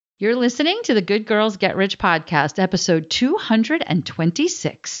You're listening to the Good Girls Get Rich podcast, episode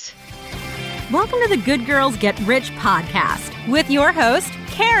 226. Welcome to the Good Girls Get Rich podcast with your host,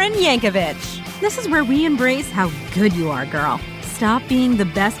 Karen Yankovich. This is where we embrace how good you are, girl. Stop being the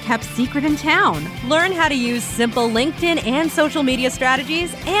best kept secret in town. Learn how to use simple LinkedIn and social media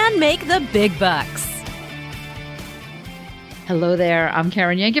strategies and make the big bucks. Hello there. I'm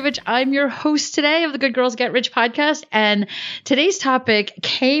Karen Yankovich. I'm your host today of the Good Girls Get Rich podcast. And today's topic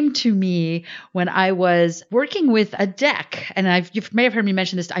came to me when I was working with a deck. And you may have heard me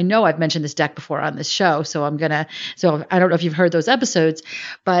mention this. I know I've mentioned this deck before on this show. So I don't know if you've heard those episodes,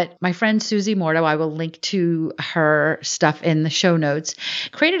 but my friend Susie Morto, I will link to her stuff in the show notes,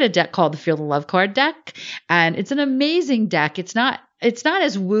 created a deck called the Feel the Love card deck. And it's an amazing deck. It's not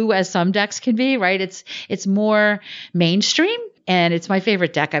as woo as some decks can be, right? It's more mainstream, and it's my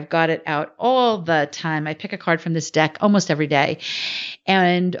favorite deck. I've got it out all the time. I pick a card from this deck almost every day.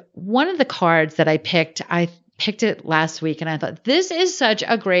 And one of the cards that I picked it last week, and I thought, this is such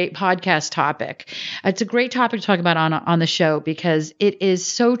a great podcast topic. It's a great topic to talk about on the show because it is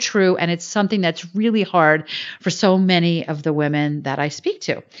so true, and it's something that's really hard for so many of the women that I speak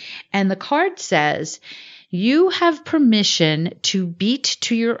to. And the card says, you have permission to beat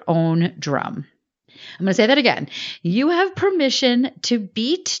to your own drum. I'm going to say that again. You have permission to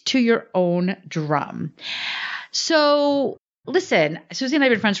beat to your own drum. So listen, Susie and I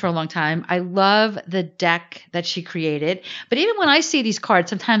have been friends for a long time. I love the deck that she created. But even when I see these cards,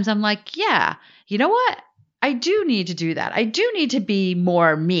 sometimes I'm like, yeah, you know what? I do need to do that. I do need to be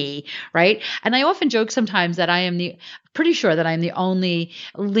more me, right? And I often joke sometimes that pretty sure that I'm the only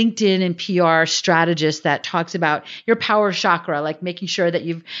LinkedIn and PR strategist that talks about your power chakra, like making sure that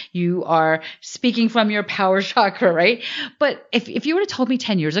you are speaking from your power chakra, right? But if you would have told me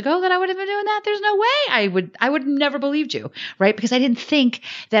 10 years ago that I would have been doing that, there's no way I would have never believed you, right? Because I didn't think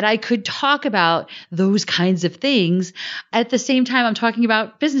that I could talk about those kinds of things at the same time I'm talking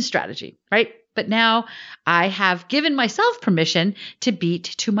about business strategy, right? But now I have given myself permission to beat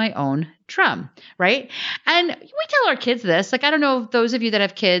to my own drum, right? And we tell our kids this, like, I don't know if those of you that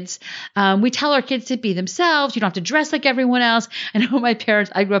have kids, we tell our kids to be themselves. You don't have to dress like everyone else. I know my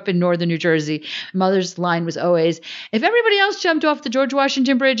parents, I grew up in northern New Jersey. My mother's line was always, if everybody else jumped off the George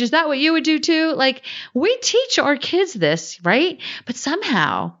Washington Bridge, is that what you would do too? Like, we teach our kids this, right? But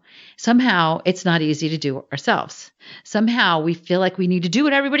somehow it's not easy to do ourselves. Somehow we feel like we need to do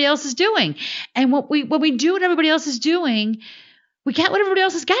what everybody else is doing. And when we do what everybody else is doing, we get what everybody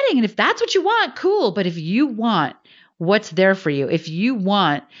else is getting. And if that's what you want, cool. But if you want what's there for you, if you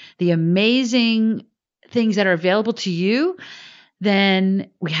want the amazing things that are available to you, then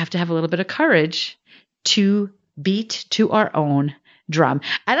we have to have a little bit of courage to beat to our own drum.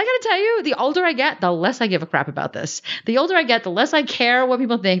 And I got to tell you, the older I get, the less I give a crap about this. The older I get, the less I care what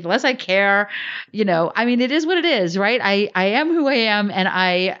people think, the less I care, it is what it is, right? I am who I am, and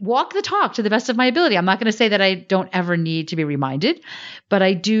I walk the talk to the best of my ability. I'm not going to say that I don't ever need to be reminded, but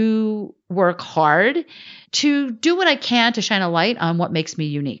I do work hard to do what I can to shine a light on what makes me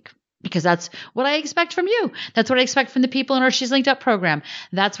unique. Because that's what I expect from you. That's what I expect from the people in our She's Linked Up program.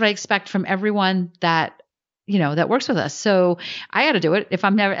 That's what I expect from everyone that works with us. So I got to do it if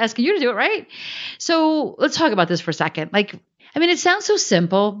I'm never asking you to do it, right? So let's talk about this for a second. It sounds so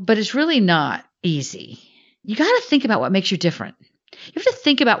simple, but it's really not easy. You got to think about what makes you different. You have to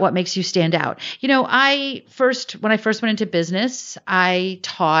think about what makes you stand out. When I first went into business, I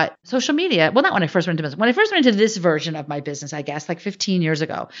taught social media. Well, not when I first went into business. When I first went into this version of my business, I guess, like 15 years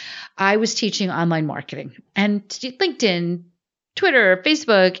ago, I was teaching online marketing and LinkedIn, Twitter,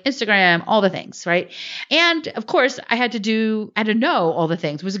 Facebook, Instagram, all the things, right? And of course, I had to know all the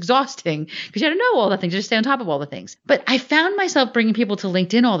things. It was exhausting because you had to know all the things, just stay on top of all the things. But I found myself bringing people to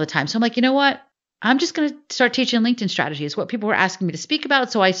LinkedIn all the time. So I'm like, you know what? I'm just going to start teaching LinkedIn strategies, what people were asking me to speak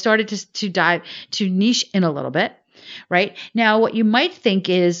about. So I started to dive to niche in a little bit, right? Now, what you might think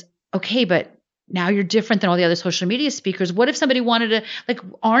is, okay, but now you're different than all the other social media speakers. What if somebody wanted to,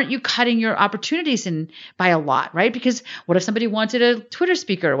 aren't you cutting your opportunities in by a lot, right? Because what if somebody wanted a Twitter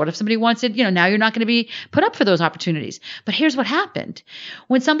speaker? What if somebody wanted, now you're not going to be put up for those opportunities. But here's what happened.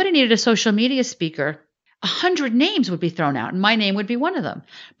 When somebody needed a social media speaker, 100 names would be thrown out, and my name would be one of them.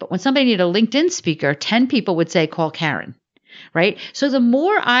 But when somebody needed a LinkedIn speaker, 10 people would say, call Karen, right? So the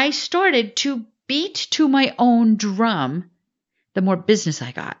more I started to beat to my own drum, the more business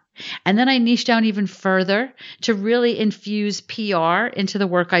I got. And then I niche down even further to really infuse PR into the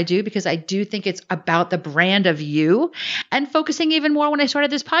work I do, because I do think it's about the brand of you, and focusing even more when I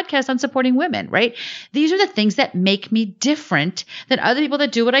started this podcast on supporting women, right? These are the things that make me different than other people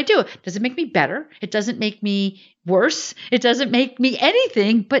that do what I do. It doesn't make me better. It doesn't make me worse. It doesn't make me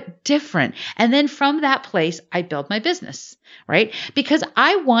anything but different. And then from that place, I build my business, right? Because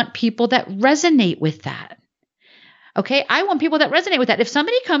I want people that resonate with that. Okay. I want people that resonate with that. If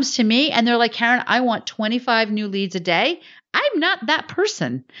somebody comes to me and they're like, Karen, I want 25 new leads a day, I'm not that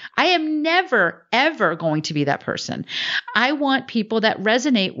person. I am never, ever going to be that person. I want people that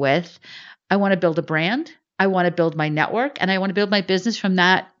resonate with, I want to build a brand. I want to build my network, and I want to build my business from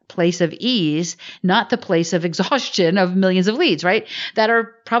that place of ease, not the place of exhaustion of millions of leads, right? That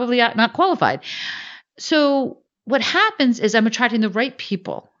are probably not qualified. So what happens is I'm attracting the right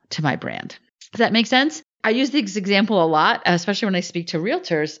people to my brand. Does that make sense? I use this example a lot, especially when I speak to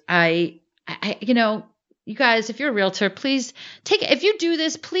realtors. You guys, if you're a realtor, please if you do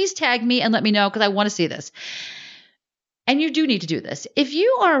this, please tag me and let me know, because I want to see this. And you do need to do this. If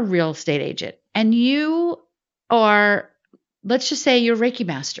you are a real estate agent and you are, let's just say you're a Reiki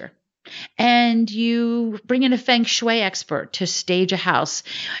master, and you bring in a Feng Shui expert to stage a house,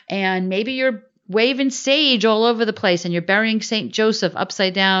 and maybe you're waving sage all over the place and you're burying St. Joseph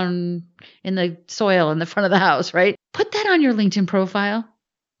upside down in the soil in the front of the house, right? Put that on your LinkedIn profile,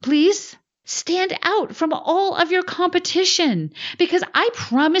 please. Stand out from all of your competition, because I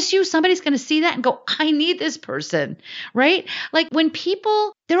promise you somebody's going to see that and go, I need this person, right? Like there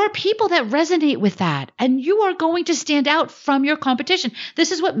are people that resonate with that, and you are going to stand out from your competition.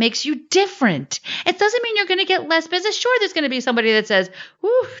 This is what makes you different. It doesn't mean you're going to get less business. Sure, there's going to be somebody that says,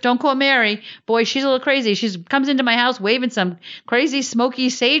 "Whew, don't call Mary. Boy, she's a little crazy. She comes into my house waving some crazy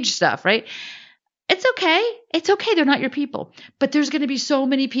smoky sage stuff," right? It's okay. It's okay. They're not your people. But there's going to be so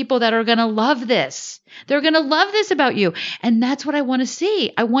many people that are going to love this. They're going to love this about you. And that's what I want to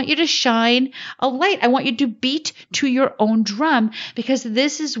see. I want you to shine a light. I want you to beat to your own drum, because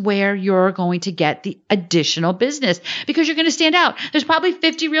this is where you're going to get the additional business, because you're going to stand out. There's probably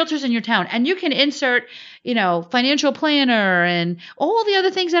 50 realtors in your town, and you can insert, financial planner and all the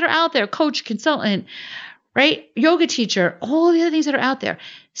other things that are out there, coach, consultant, right? Yoga teacher, all the other things that are out there.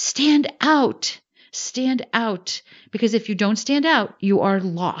 Stand out. Stand out, because if you don't stand out, you are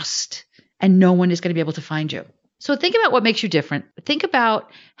lost and no one is going to be able to find you. So think about what makes you different. Think about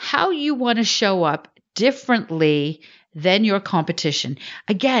how you want to show up differently than your competition.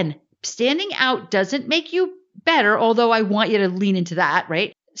 Again, standing out doesn't make you better, although I want you to lean into that,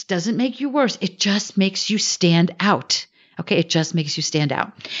 right? It doesn't make you worse. It just makes you stand out. Okay, it just makes you stand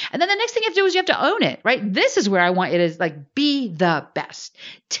out. And then the next thing you have to do is you have to own it, right? This is where I want you to be the best.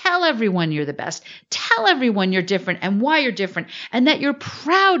 Tell everyone you're the best. Tell everyone you're different and why you're different, and that you're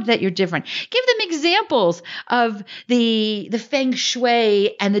proud that you're different. Give them examples of the Feng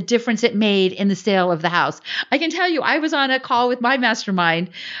Shui and the difference it made in the sale of the house. I can tell you, I was on a call with my mastermind.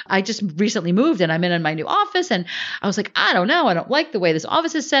 I just recently moved and I'm in my new office, and I was like, I don't know. I don't like the way this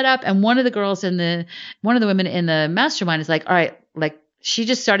office is set up. And one of the women in the mastermind is like, all right, she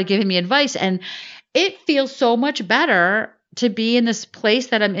just started giving me advice, and it feels so much better to be in this place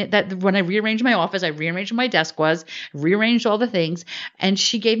that I'm in, that when I rearranged my office, I rearranged where my desk was, rearranged all the things. And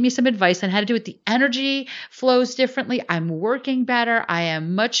she gave me some advice on how to do it. The energy flows differently. I'm working better. I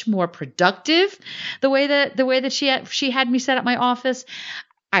am much more productive the way that she had me set up my office.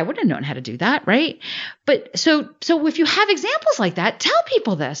 I wouldn't have known how to do that, right? But so if you have examples like that, tell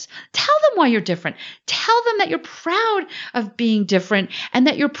people this. Tell them why you're different. Tell them that you're proud of being different and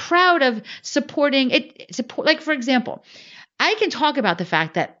that you're proud of supporting it. Like, for example, I can talk about the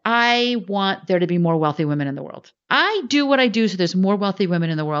fact that I want there to be more wealthy women in the world. I do what I do so there's more wealthy women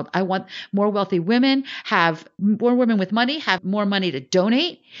in the world. I want more wealthy women, have more women with money, have more money to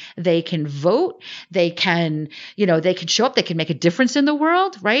donate. They can vote. They can show up. They can make a difference in the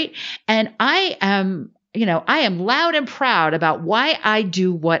world, right? And I am loud and proud about why I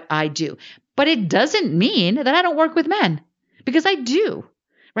do what I do. But it doesn't mean that I don't work with men, because I do.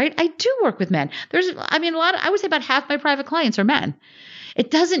 Right? I do work with men. I would say about half my private clients are men.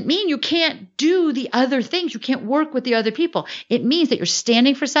 It doesn't mean you can't do the other things. You can't work with the other people. It means that you're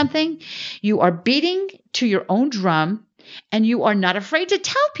standing for something. You are beating to your own drum, and you are not afraid to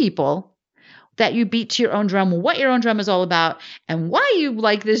tell people that you beat to your own drum, what your own drum is all about, and why you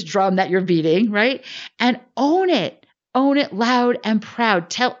like this drum that you're beating, right? And own it. Own it loud and proud.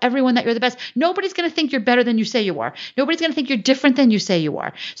 Tell everyone that you're the best. Nobody's going to think you're better than you say you are. Nobody's going to think you're different than you say you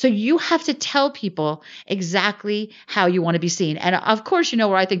are. So you have to tell people exactly how you want to be seen. And of course,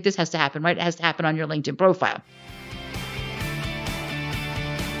 where I think this has to happen, right? It has to happen on your LinkedIn profile.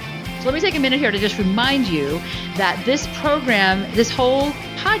 So let me take a minute here to just remind you that this program, this whole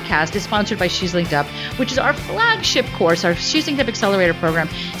podcast is sponsored by She's Linked Up, which is our flagship course. Our She's Linked Up Accelerator program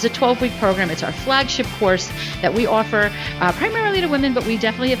is a 12-week program. It's our flagship course that we offer primarily to women, but we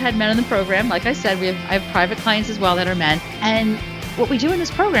definitely have had men in the program. Like I said, I have private clients as well that are men. And what we do in this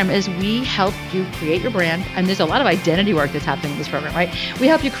program is we help you create your brand. And there's a lot of identity work that's happening in this program, right? We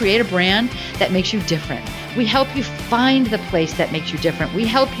help you create a brand that makes you different. We help you find the place that makes you different. We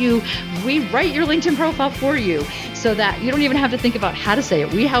help you rewrite your LinkedIn profile for you so that you don't even have to think about how to say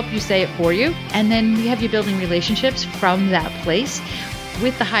it. We help you say it for you. And then we have you building relationships from that place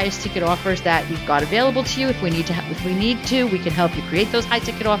with the highest ticket offers that we've got available to you. If we need to, we can help you create those high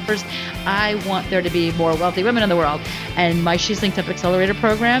ticket offers. I want there to be more wealthy women in the world. And my She's Linked Up Accelerator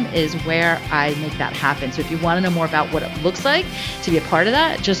program is where I make that happen. So if you want to know more about what it looks like to be a part of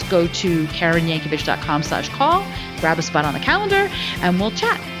that, just go to KarenYankovich.com/call, grab a spot on the calendar, and we'll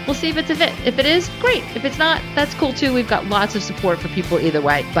chat. We'll see if it's a fit. If it is, great. If it's not, that's cool too. We've got lots of support for people either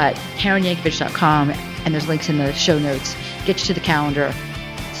way. But KarenYankovich.com, and there's links in the show notes, get you to the calendar.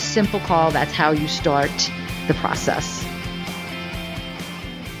 Simple call. That's how you start the process.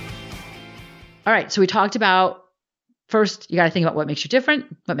 All right. So we talked about, first, you got to think about what makes you different,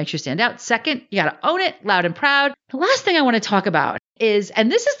 what makes you stand out. Second, you got to own it loud and proud. The last thing I want to talk about is,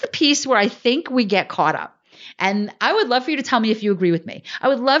 and this is the piece where I think we get caught up. And I would love for you to tell me if you agree with me. I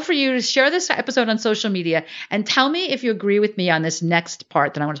would love for you to share this episode on social media and tell me if you agree with me on this next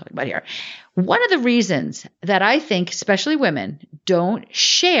part that I want to talk about here. One of the reasons that I think, especially women, don't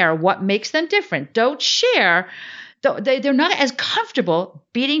share what makes them different, don't share, they're not as comfortable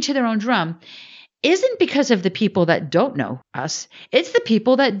beating to their own drum, isn't because of the people that don't know us. It's the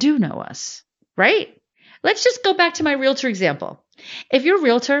people that do know us, right? Let's just go back to my realtor example. If you're a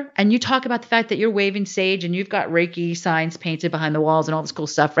realtor and you talk about the fact that you're waving sage and you've got Reiki signs painted behind the walls and all this cool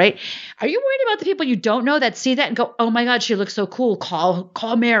stuff, right? Are you worried about the people you don't know that see that and go, oh my God, she looks so cool.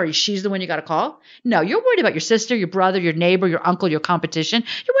 Call Mary. She's the one you got to call. No, you're worried about your sister, your brother, your neighbor, your uncle, your competition.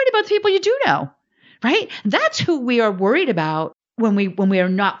 You're worried about the people you do know, right? That's who we are worried about when we are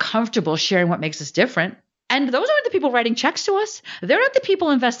not comfortable sharing what makes us different. And those aren't the people writing checks to us. They're not the people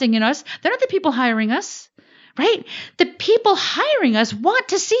investing in us. They're not the people hiring us. Right? The people hiring us want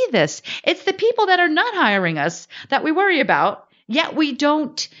to see this. It's the people that are not hiring us that we worry about, yet we're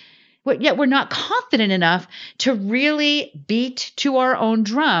not confident enough to really beat to our own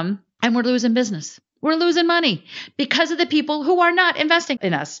drum, and we're losing business. We're losing money because of the people who are not investing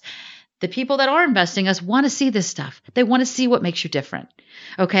in us. The people that are investing in us want to see this stuff. They want to see what makes you different.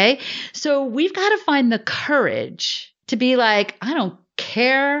 Okay? So we've got to find the courage to be like, I don't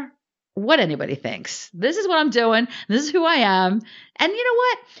care what anybody thinks. This is what I'm doing. This is who I am. And you know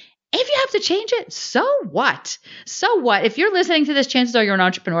what? If you have to change it, so what? So what? If you're listening to this, chances are you're an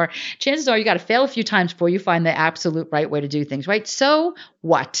entrepreneur. Chances are you got to fail a few times before you find the absolute right way to do things, right? So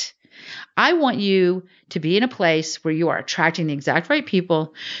what? I want you to be in a place where you are attracting the exact right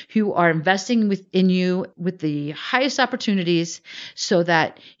people who are investing in you with the highest opportunities so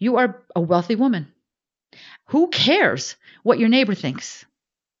that you are a wealthy woman. Who cares what your neighbor thinks?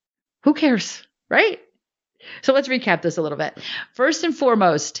 Who cares, right? So let's recap this a little bit. First and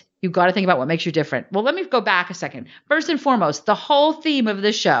foremost, you've got to think about what makes you different. Well, let me go back a second. First and foremost, the whole theme of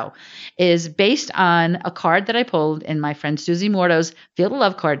this show is based on a card that I pulled in my friend Susie Morto's Field of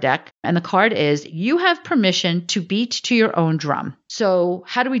Love card deck. And the card is, you have permission to beat to your own drum. So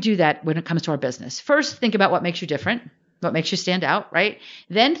how do we do that when it comes to our business? First, think about what makes you different. What makes you stand out, right?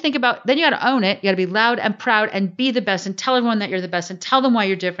 Then you got to own it. You got to be loud and proud and be the best and tell everyone that you're the best and tell them why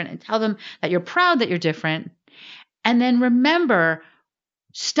you're different and tell them that you're proud that you're different. And then remember,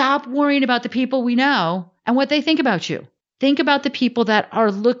 stop worrying about the people we know and what they think about you. Think about the people that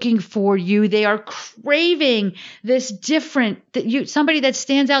are looking for you. They are craving this somebody that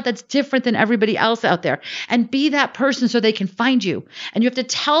stands out, that's different than everybody else out there, and be that person so they can find you. And you have to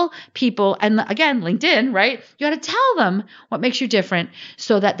tell people, and again, LinkedIn, right? You got to tell them what makes you different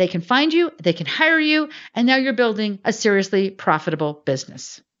so that they can find you, they can hire you, and now you're building a seriously profitable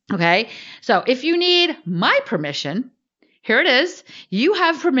business. Okay. So if you need my permission, here it is. You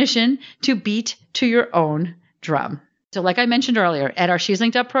have permission to beat to your own drum. So like I mentioned earlier, at our She's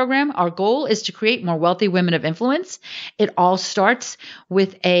Linked Up program, our goal is to create more wealthy women of influence. It all starts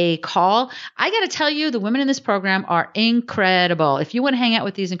with a call. I got to tell you, the women in this program are incredible. If you want to hang out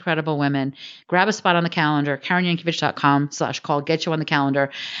with these incredible women, grab a spot on the calendar, KarenYankovich.com/call, get you on the calendar.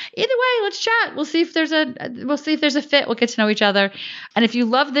 Either way, let's chat. We'll see if there's a fit. We'll get to know each other. And if you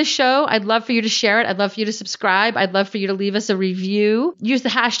love this show, I'd love for you to share it. I'd love for you to subscribe. I'd love for you to leave us a review. Use the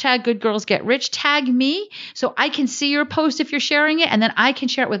hashtag GoodGirlsGetRich. Tag me so I can see your your post if you're sharing it, and then I can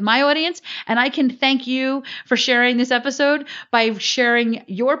share it with my audience, and I can thank you for sharing this episode by sharing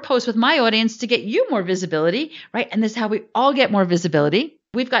your post with my audience to get you more visibility, right? And this is how we all get more visibility.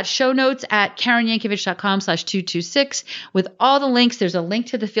 We've got show notes at KarenYankovich.com/226 with all the links. There's a link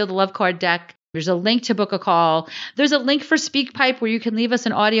to the Feel the Love card deck. There's a link to book a call. There's a link for SpeakPipe where you can leave us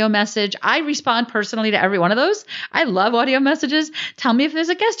an audio message. I respond personally to every one of those. I love audio messages. Tell me if there's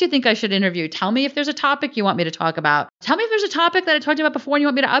a guest you think I should interview. Tell me if there's a topic you want me to talk about. Tell me if there's a topic that I talked about before and you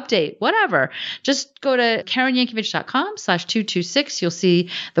want me to update. Whatever. Just go to KarenYankovich.com/226. You'll see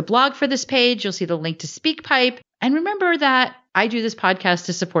the blog for this page. You'll see the link to SpeakPipe. And remember that I do this podcast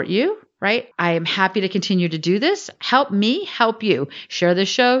to support you, right? I am happy to continue to do this. Help me help you. Share this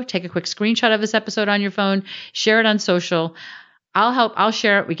show. Take a quick screenshot of this episode on your phone. Share it on social. I'll help. I'll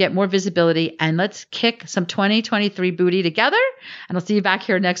share it. We get more visibility. And let's kick some 2023 booty together. And I'll see you back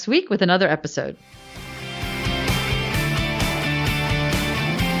here next week with another episode.